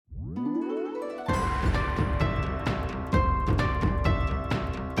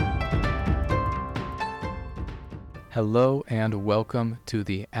Hello and welcome to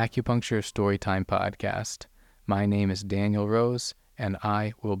the Acupuncture Storytime podcast. My name is Daniel Rose, and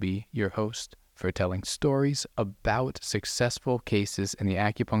I will be your host for telling stories about successful cases in the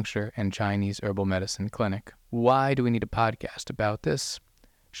acupuncture and Chinese herbal medicine clinic. Why do we need a podcast about this?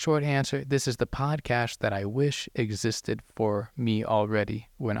 Short answer, this is the podcast that I wish existed for me already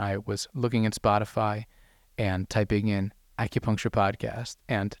when I was looking at Spotify and typing in acupuncture podcast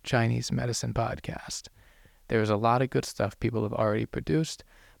and Chinese medicine podcast. There's a lot of good stuff people have already produced,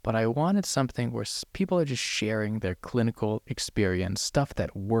 but I wanted something where people are just sharing their clinical experience, stuff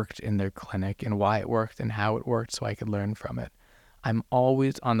that worked in their clinic and why it worked and how it worked so I could learn from it. I'm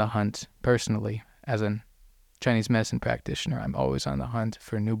always on the hunt, personally, as a Chinese medicine practitioner. I'm always on the hunt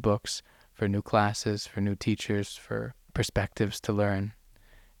for new books, for new classes, for new teachers, for perspectives to learn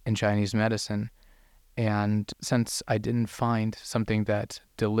in Chinese medicine. And since I didn't find something that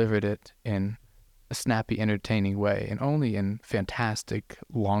delivered it in a snappy, entertaining way, and only in fantastic,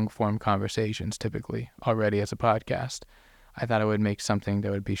 long-form conversations, typically, already as a podcast, I thought I would make something that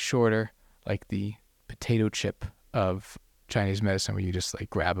would be shorter, like the potato chip of Chinese medicine, where you just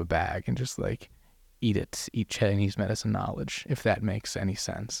grab a bag and just eat Chinese medicine knowledge, if that makes any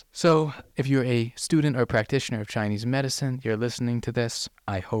sense. So if you're a student or practitioner of Chinese medicine, you're listening to this,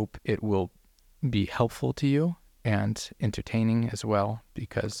 I hope it will be helpful to you and entertaining as well,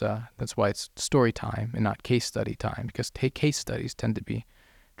 because that's why it's story time and not case study time, because case studies tend to be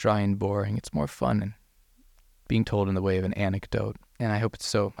dry and boring. It's more fun and being told in the way of an anecdote, and I hope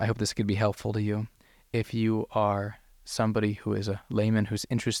this could be helpful to you. If you are somebody who is a layman who's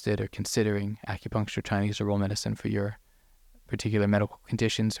interested or considering acupuncture, Chinese herbal medicine for your particular medical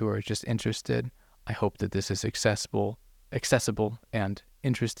conditions, who are just interested, I hope that this is accessible and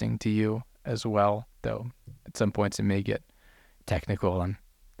interesting to you as well, though at some points it may get technical, and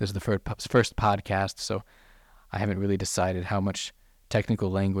this is the first podcast, so I haven't really decided how much technical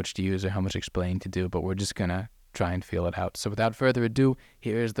language to use or how much explaining to do, but we're just gonna try and feel it out. So without further ado,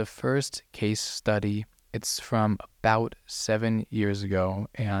 here is the first case study. It's from about 7 years ago,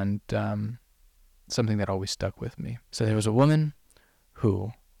 and something that always stuck with me. So there was a woman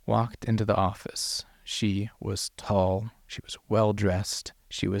who walked into the office. She was tall, she was well-dressed,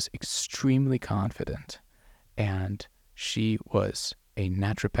 she was extremely confident, and she was a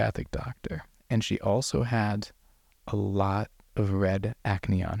naturopathic doctor. And she also had a lot of red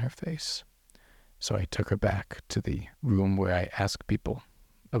acne on her face. So I took her back to the room where I ask people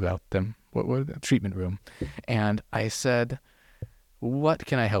about them, the treatment room, and I said, "What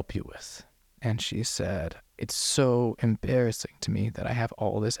can I help you with?" And she said, "It's so embarrassing to me that I have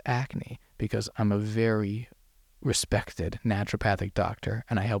all this acne because I'm a very respected naturopathic doctor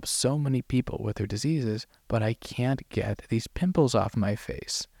and I help so many people with their diseases, but I can't get these pimples off my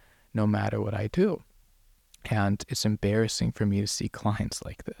face no matter what I do. And it's embarrassing for me to see clients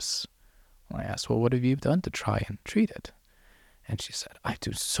like this." Well, I asked, "Well, what have you done to try and treat it?" And she said, "I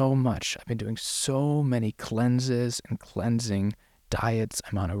do so much. I've been doing so many cleanses and cleansing diets.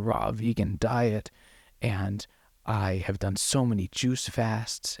 I'm on a raw vegan diet, and I have done so many juice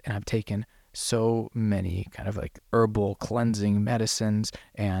fasts, and I've taken so many kind of herbal cleansing medicines,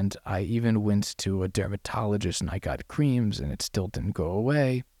 and I even went to a dermatologist and I got creams and it still didn't go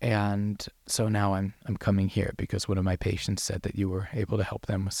away. And so now I'm coming here because one of my patients said that you were able to help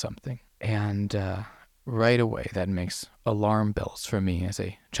them with something." And right away, that makes alarm bells for me as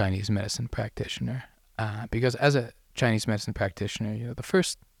a Chinese medicine practitioner, because as a Chinese medicine practitioner, the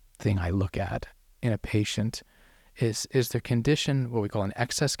first thing I look at in a patient is their condition what we call an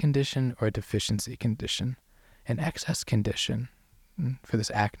excess condition or a deficiency condition. An excess condition for this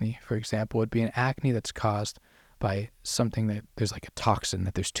acne, for example, would be an acne that's caused by something that there's a toxin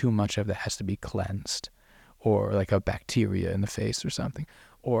that there's too much of that has to be cleansed, or a bacteria in the face or something,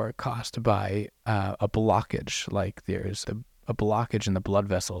 or caused by a blockage, like there's a blockage in the blood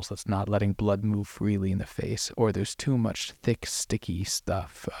vessels that's not letting blood move freely in the face, or there's too much thick, sticky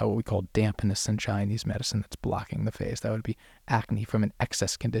stuff, what we call dampness in Chinese medicine, that's blocking the face. That would be acne from an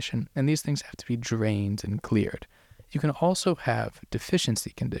excess condition, and these things have to be drained and cleared. You can also have deficiency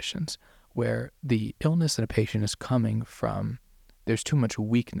conditions, where the illness that a patient is coming from, there's too much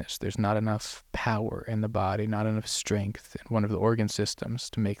weakness, there's not enough power in the body, not enough strength in one of the organ systems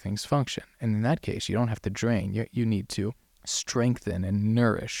to make things function. And in that case, you don't have to drain, you need to strengthen and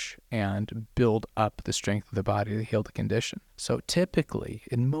nourish and build up the strength of the body to heal the condition. So typically,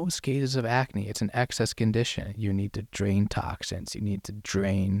 in most cases of acne, it's an excess condition. You need to drain toxins, you need to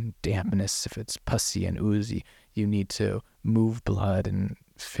drain dampness if it's pussy and oozy, you need to move blood and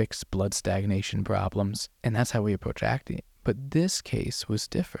fix blood stagnation problems, and that's how we approach acne. But this case was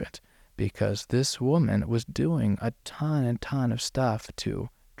different because this woman was doing a ton and ton of stuff to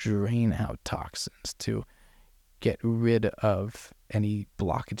drain out toxins, to get rid of any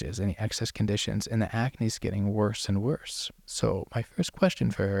blockages, any excess conditions, and the acne is getting worse and worse. So my first question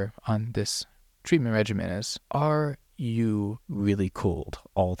for her on this treatment regimen is, are you really cold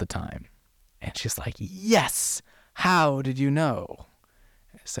all the time? And she's like, yes! How did you know?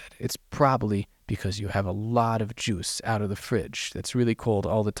 I said, it's probably because you have a lot of juice out of the fridge that's really cold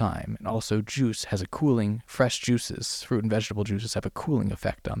all the time. And also juice has a cooling, fresh juices, fruit and vegetable juices have a cooling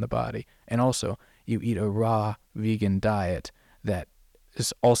effect on the body. And also you eat a raw vegan diet that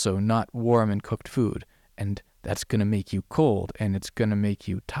is also not warm and cooked food. And that's going to make you cold and it's going to make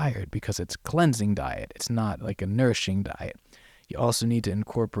you tired because it's cleansing diet. It's not like a nourishing diet. You also need to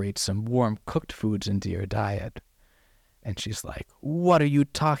incorporate some warm cooked foods into your diet. And she's like, what are you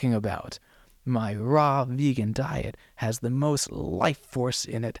talking about? My raw vegan diet has the most life force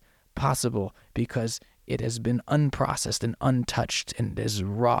in it possible because it has been unprocessed and untouched and is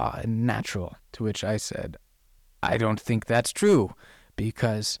raw and natural. To which I said, I don't think that's true,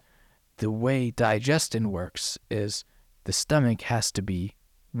 because the way digestion works is the stomach has to be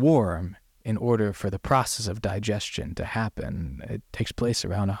warm in order for the process of digestion to happen. It takes place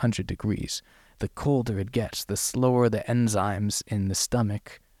around 100 degrees. The colder it gets, the slower the enzymes in the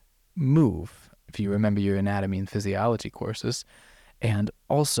stomach move, if you remember your anatomy and physiology courses. And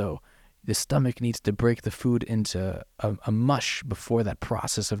also, the stomach needs to break the food into a mush before that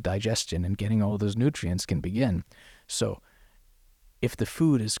process of digestion and getting all those nutrients can begin. So if the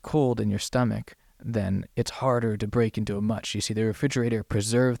food is cold in your stomach, then it's harder to break into a mush. You see, the refrigerator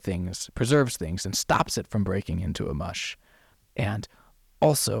preserves things and stops it from breaking into a mush. And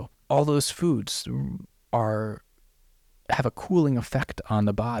also, all those foods have a cooling effect on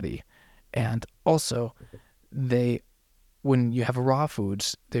the body. And also, when you have raw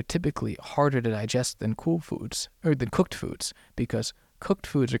foods, they're typically harder to digest than cooked foods, because cooked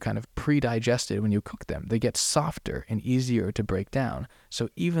foods are kind of pre-digested when you cook them. They get softer and easier to break down. So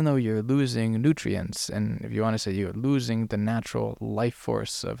even though you're losing nutrients, and if you want to say you're losing the natural life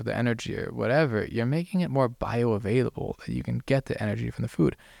force of the energy or whatever, you're making it more bioavailable, that you can get the energy from the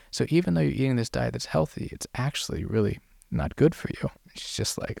food. So even though you're eating this diet that's healthy, it's actually really not good for you. She's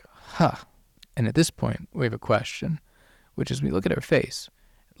just like, huh. And at this point, we have a question, which is, we look at her face.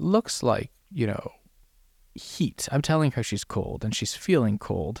 It looks like, heat. I'm telling her she's cold, and she's feeling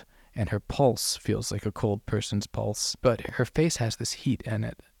cold, and her pulse feels like a cold person's pulse. But her face has this heat in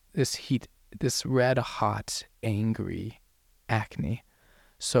it. This red hot, angry acne.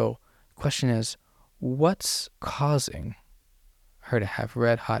 So the question is, what's causing her to have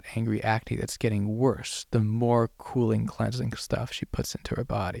red hot, angry acne that's getting worse the more cooling, cleansing stuff she puts into her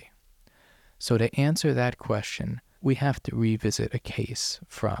body? So to answer that question, we have to revisit a case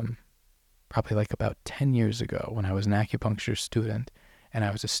from probably like about 10 years ago when I was an acupuncture student, and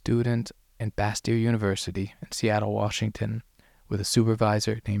I was a student in Bastyr University in Seattle, Washington, with a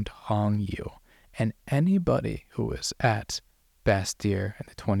supervisor named Hong Yu. And anybody who was at Bastyr in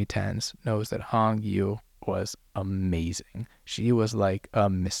the 2010s knows that Hong Yu was amazing. She was like a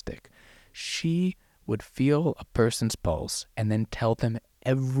mystic. She would feel a person's pulse and then tell them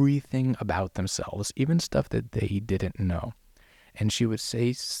everything about themselves, even stuff that they didn't know. And she would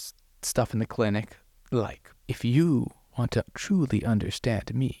say stuff in the clinic like, if you want to truly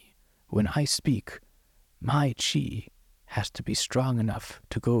understand me, when I speak, my chi has to be strong enough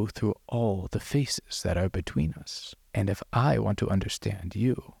to go through all the faces that are between us. And if I want to understand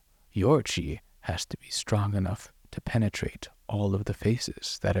you, your chi has to be strong enough to penetrate all of the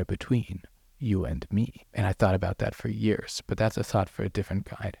faces that are between you and me. And I thought about that for years, but that's a thought for a different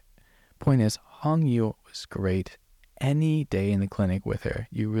kind. Point is, Hong Yu was great. Any day in the clinic with her,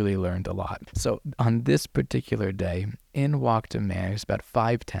 you really learned a lot. So on this particular day, in walked a man who's about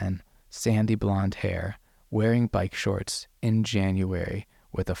 5'10", sandy blonde hair, wearing bike shorts in January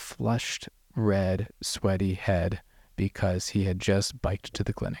with a flushed, red, sweaty head because he had just biked to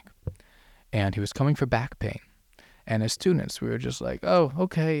the clinic. And he was coming for back pain. And as students, we were just like, oh,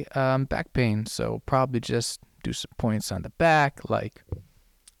 okay, back pain, so probably just do some points on the back, like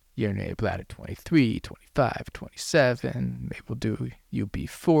urinary bladder 23, 25, 27. Maybe we'll do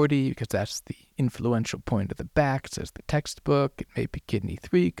UB40 because that's the influential point of the back, says the textbook. It may be kidney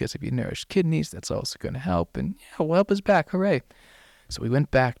 3 because if you nourish kidneys, that's also going to help. And yeah, we'll help his back. Hooray. So we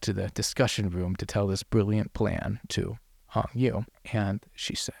went back to the discussion room to tell this brilliant plan to Hong Yu. And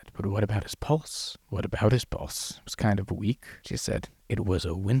she said, but what about his pulse? What about his pulse? It was kind of weak. She said, it was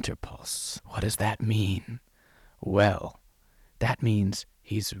a winter pulse. What does that mean? Well, that means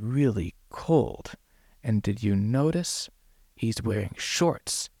he's really cold. And did you notice he's wearing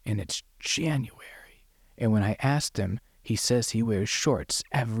shorts and it's January. And when I asked him, he says he wears shorts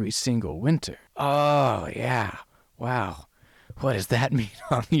every single winter. Oh, yeah. Wow. What does that mean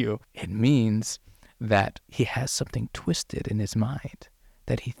on you? It means that he has something twisted in his mind,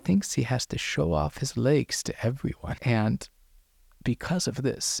 that he thinks he has to show off his legs to everyone. And because of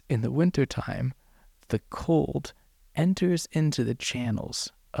this, in the wintertime, the cold enters into the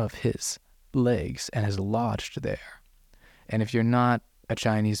channels of his legs and is lodged there. And if you're not a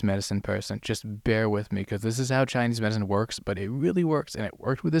Chinese medicine person, just bear with me, because this is how Chinese medicine works, but it really works, and it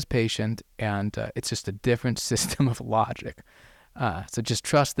worked with this patient, and it's just a different system of logic. So just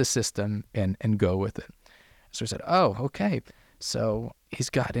trust the system and go with it. So I said, oh, okay. So he's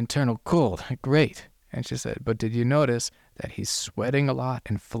got internal cold. Great. And she said, but did you notice that he's sweating a lot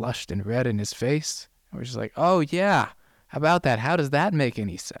and flushed and red in his face? And we're just like, oh, yeah. How about that? How does that make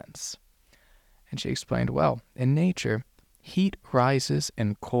any sense? And she explained, well, in nature, heat rises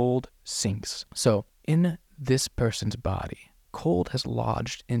and cold sinks. So in this person's body, cold has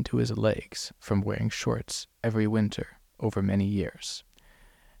lodged into his legs from wearing shorts every winter over many years.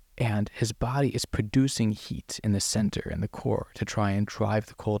 And his body is producing heat in the center and the core to try and drive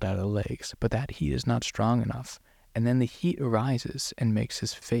the cold out of the legs, but that heat is not strong enough. And then the heat arises and makes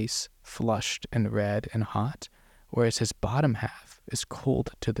his face flushed and red and hot, whereas his bottom half is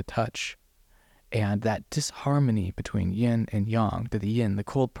cold to the touch. And that disharmony between yin and yang, that the yin, the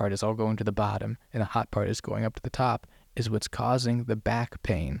cold part, is all going to the bottom and the hot part is going up to the top, is what's causing the back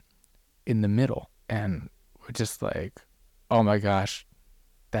pain in the middle. And we're just like, oh my gosh,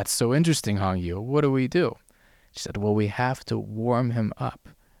 that's so interesting, Hong Yu. What do we do? She said, well, we have to warm him up.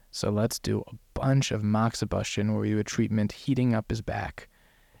 So let's do a bunch of moxibustion, where we do a treatment heating up his back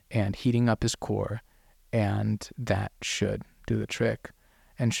and heating up his core, and that should do the trick.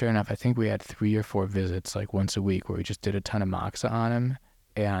 And sure enough, I think we had 3 or 4 visits, like once a week, where we just did a ton of moxa on him.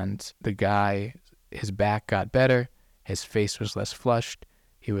 And the guy, his back got better. His face was less flushed.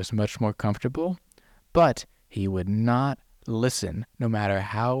 He was much more comfortable. But he would not listen, no matter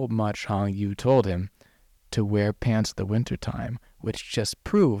how much Hong Yu told him to wear pants in the wintertime, which just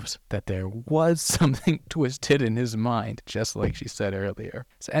proves that there was something twisted in his mind, just like she said earlier.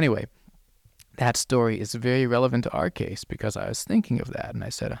 So anyway, that story is very relevant to our case, because I was thinking of that, and I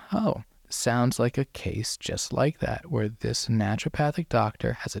said, oh, sounds like a case just like that, where this naturopathic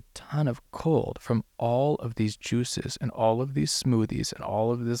doctor has a ton of cold from all of these juices and all of these smoothies and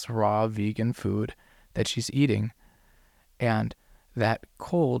all of this raw vegan food that she's eating. And that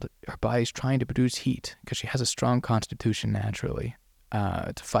cold, her body's trying to produce heat because she has a strong constitution naturally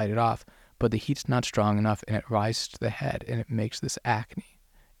to fight it off. But the heat's not strong enough, and it rises to the head, and it makes this acne.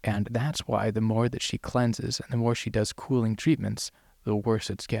 And that's why the more that she cleanses and the more she does cooling treatments, the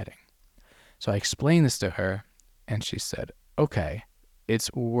worse it's getting. So I explained this to her, and she said, okay,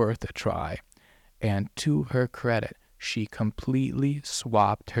 it's worth a try. And to her credit, she completely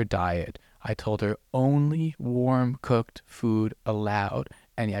swapped her diet. I told her only warm cooked food allowed.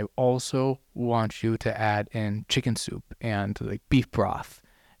 And I also want you to add in chicken soup and like beef broth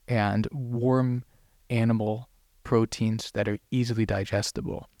and warm animal proteins that are easily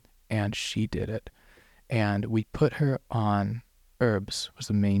digestible. And she did it. And we put her on herbs, was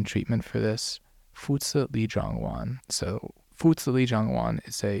the main treatment for this. Futsa Li Zhongwan. So Futsa Li Zhongwan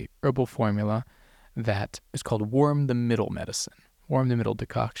is a herbal formula that is called warm the middle medicine, warm the middle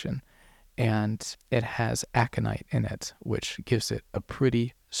decoction. And it has aconite in it, which gives it a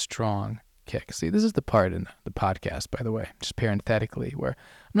pretty strong kick. See, this is the part in the podcast, by the way, just parenthetically, where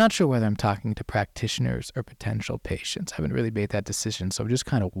I'm not sure whether I'm talking to practitioners or potential patients. I haven't really made that decision, so I'm just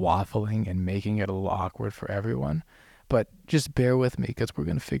kind of waffling and making it a little awkward for everyone. But just bear with me, because we're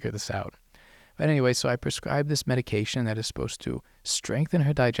going to figure this out. But anyway, so I prescribed this medication that is supposed to strengthen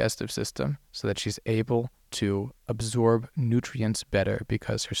her digestive system so that she's able to absorb nutrients better,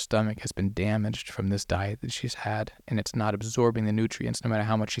 because her stomach has been damaged from this diet that she's had, and it's not absorbing the nutrients no matter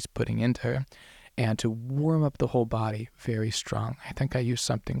how much she's putting into her, and to warm up the whole body very strong. I think I used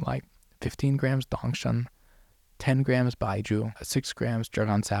something like 15 grams Dongshan, 10 grams Baiju, 6 grams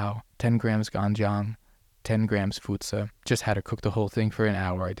Zhegancao, 10 grams Ganjiang, 10 grams Futsa. Just had her cook the whole thing for an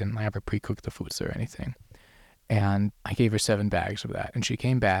hour. I didn't have her pre-cook the Futsa or anything. And I gave her 7 bags of that. And she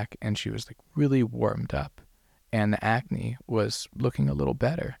came back and she was like really warmed up. And the acne was looking a little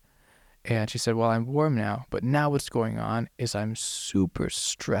better. And she said, well, I'm warm now, but now what's going on is I'm super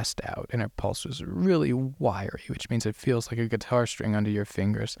stressed out. And her pulse was really wiry, which means it feels like a guitar string under your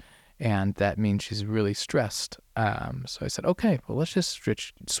fingers. And that means she's really stressed. So I said, okay, well, let's just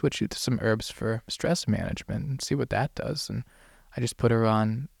switch you to some herbs for stress management and see what that does. And I just put her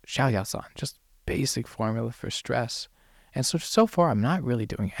on Xiaoyasan, just basic formula for stress. And so far, I'm not really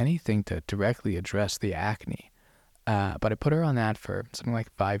doing anything to directly address the acne. But I put her on that for something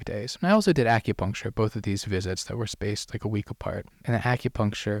like 5 days. And I also did acupuncture, both of these visits that were spaced like a week apart. And the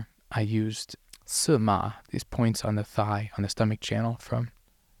acupuncture, I used Sima, these points on the thigh, on the stomach channel from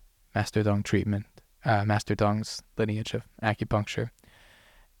Master Dong treatment, Master Dong's lineage of acupuncture.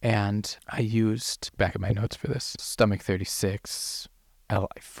 And I used, back of my notes for this, stomach 36,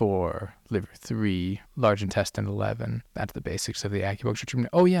 LI4, liver 3, large intestine 11. That's the basics of the acupuncture treatment.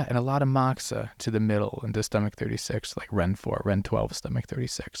 Oh yeah, and a lot of moxa to the middle into stomach 36, like Ren 4, Ren 12, stomach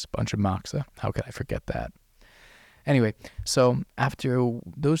 36, bunch of moxa. How could I forget that? Anyway, so after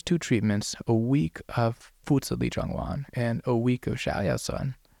those 2 treatments, a week of Fuzi Li Zhongwan and a week of Xiaoyao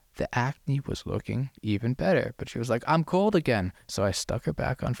Sun, the acne was looking even better. But she was like, I'm cold again. So I stuck her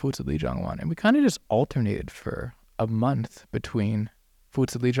back on Fuzi Li Zhongwan, and we kind of just alternated for a month between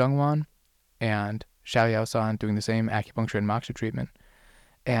Fuzi Li Zhongwan and Xiaoyao San doing the same acupuncture and moxa treatment.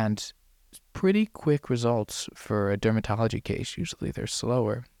 And pretty quick results for a dermatology case. Usually they're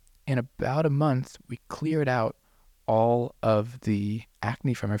slower. In about a month, we cleared out all of the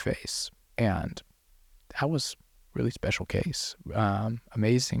acne from her face. And that was a really special case.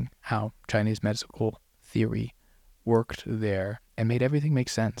 Amazing how Chinese medical theory worked there and made everything make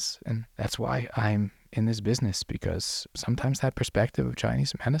sense. And that's why I'm in this business, because sometimes that perspective of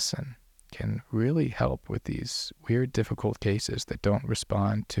Chinese medicine can really help with these weird, difficult cases that don't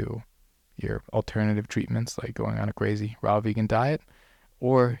respond to your alternative treatments, like going on a crazy raw vegan diet,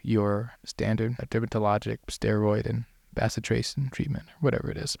 or your standard dermatologic steroid and bacitracin treatment, or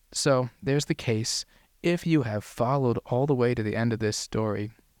whatever it is. So there's the case. If you have followed all the way to the end of this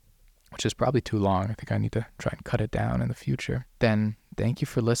story, which is probably too long, I think I need to try and cut it down in the future, then thank you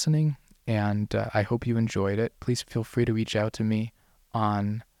for listening, and I hope you enjoyed it. Please feel free to reach out to me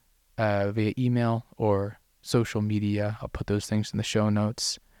on via email or social media. I'll put those things in the show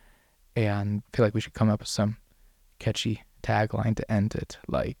notes, and I feel like we should come up with some catchy tagline to end it,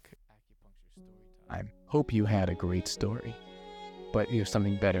 like acupuncture story time. Hope you had a great story, but you have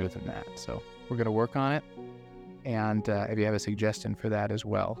something better than that. So we're going to work on it. And if you have a suggestion for that as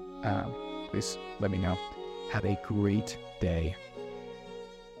well, please let me know. Have a great day.